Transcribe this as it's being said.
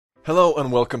Hello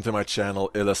and welcome to my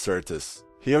channel Illustratus.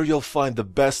 Here you'll find the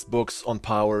best books on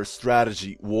power,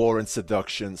 strategy, war and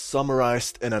seduction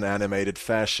summarized in an animated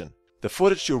fashion. The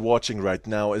footage you're watching right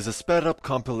now is a sped up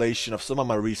compilation of some of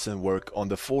my recent work on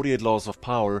the 48 Laws of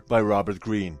Power by Robert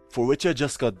Greene, for which I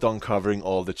just got done covering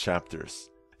all the chapters.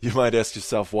 You might ask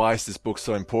yourself, why is this book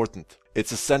so important?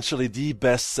 It's essentially the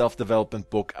best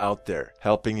self-development book out there,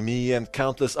 helping me and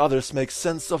countless others make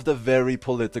sense of the very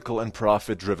political and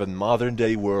profit-driven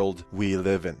modern-day world we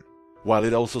live in. While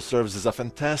it also serves as a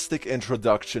fantastic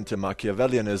introduction to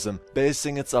Machiavellianism,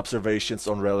 basing its observations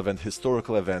on relevant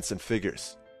historical events and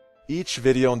figures. Each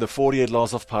video on the 48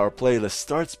 Laws of Power playlist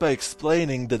starts by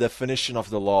explaining the definition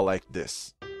of the law like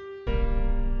this.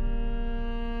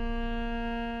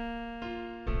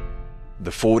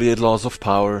 The 48 Laws of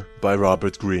Power by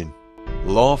Robert Greene.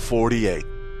 Law 48.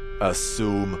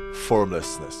 Assume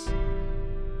formlessness.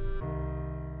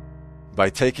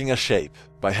 By taking a shape,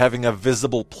 by having a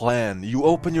visible plan, you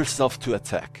open yourself to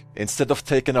attack. Instead of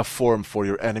taking a form for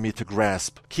your enemy to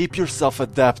grasp, keep yourself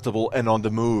adaptable and on the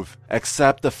move.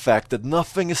 Accept the fact that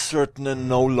nothing is certain and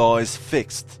no law is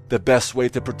fixed. The best way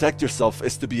to protect yourself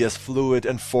is to be as fluid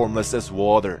and formless as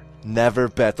water. Never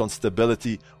bet on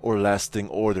stability or lasting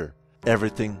order.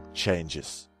 Everything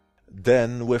changes.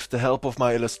 Then, with the help of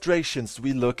my illustrations,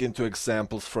 we look into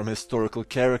examples from historical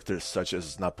characters such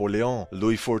as Napoleon,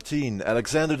 Louis XIV,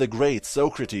 Alexander the Great,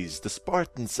 Socrates, the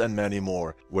Spartans, and many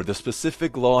more, where the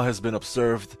specific law has been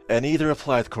observed and either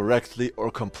applied correctly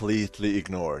or completely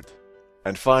ignored.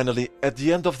 And finally, at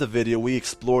the end of the video, we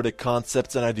explore the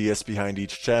concepts and ideas behind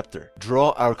each chapter,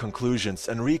 draw our conclusions,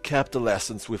 and recap the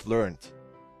lessons we've learned.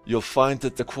 You'll find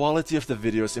that the quality of the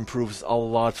videos improves a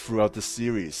lot throughout the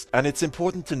series, and it's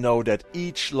important to know that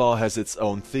each law has its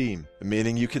own theme,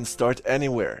 meaning you can start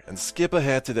anywhere and skip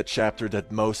ahead to the chapter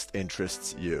that most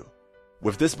interests you.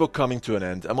 With this book coming to an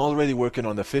end, I'm already working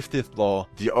on the 50th law,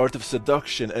 The Art of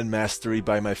Seduction and Mastery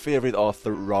by my favorite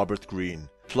author Robert Greene,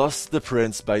 plus The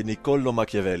Prince by Niccolò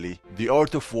Machiavelli, The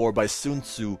Art of War by Sun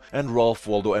Tzu, and Ralph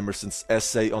Waldo Emerson's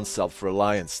Essay on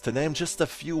Self-Reliance, to name just a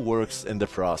few works in the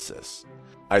process.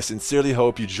 I sincerely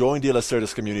hope you join the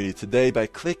Illustratus community today by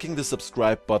clicking the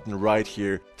subscribe button right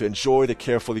here to enjoy the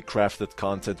carefully crafted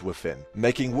content within,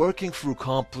 making working through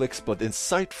complex but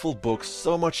insightful books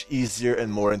so much easier and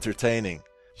more entertaining.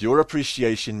 Your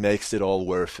appreciation makes it all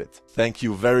worth it. Thank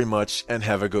you very much and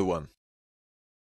have a good one.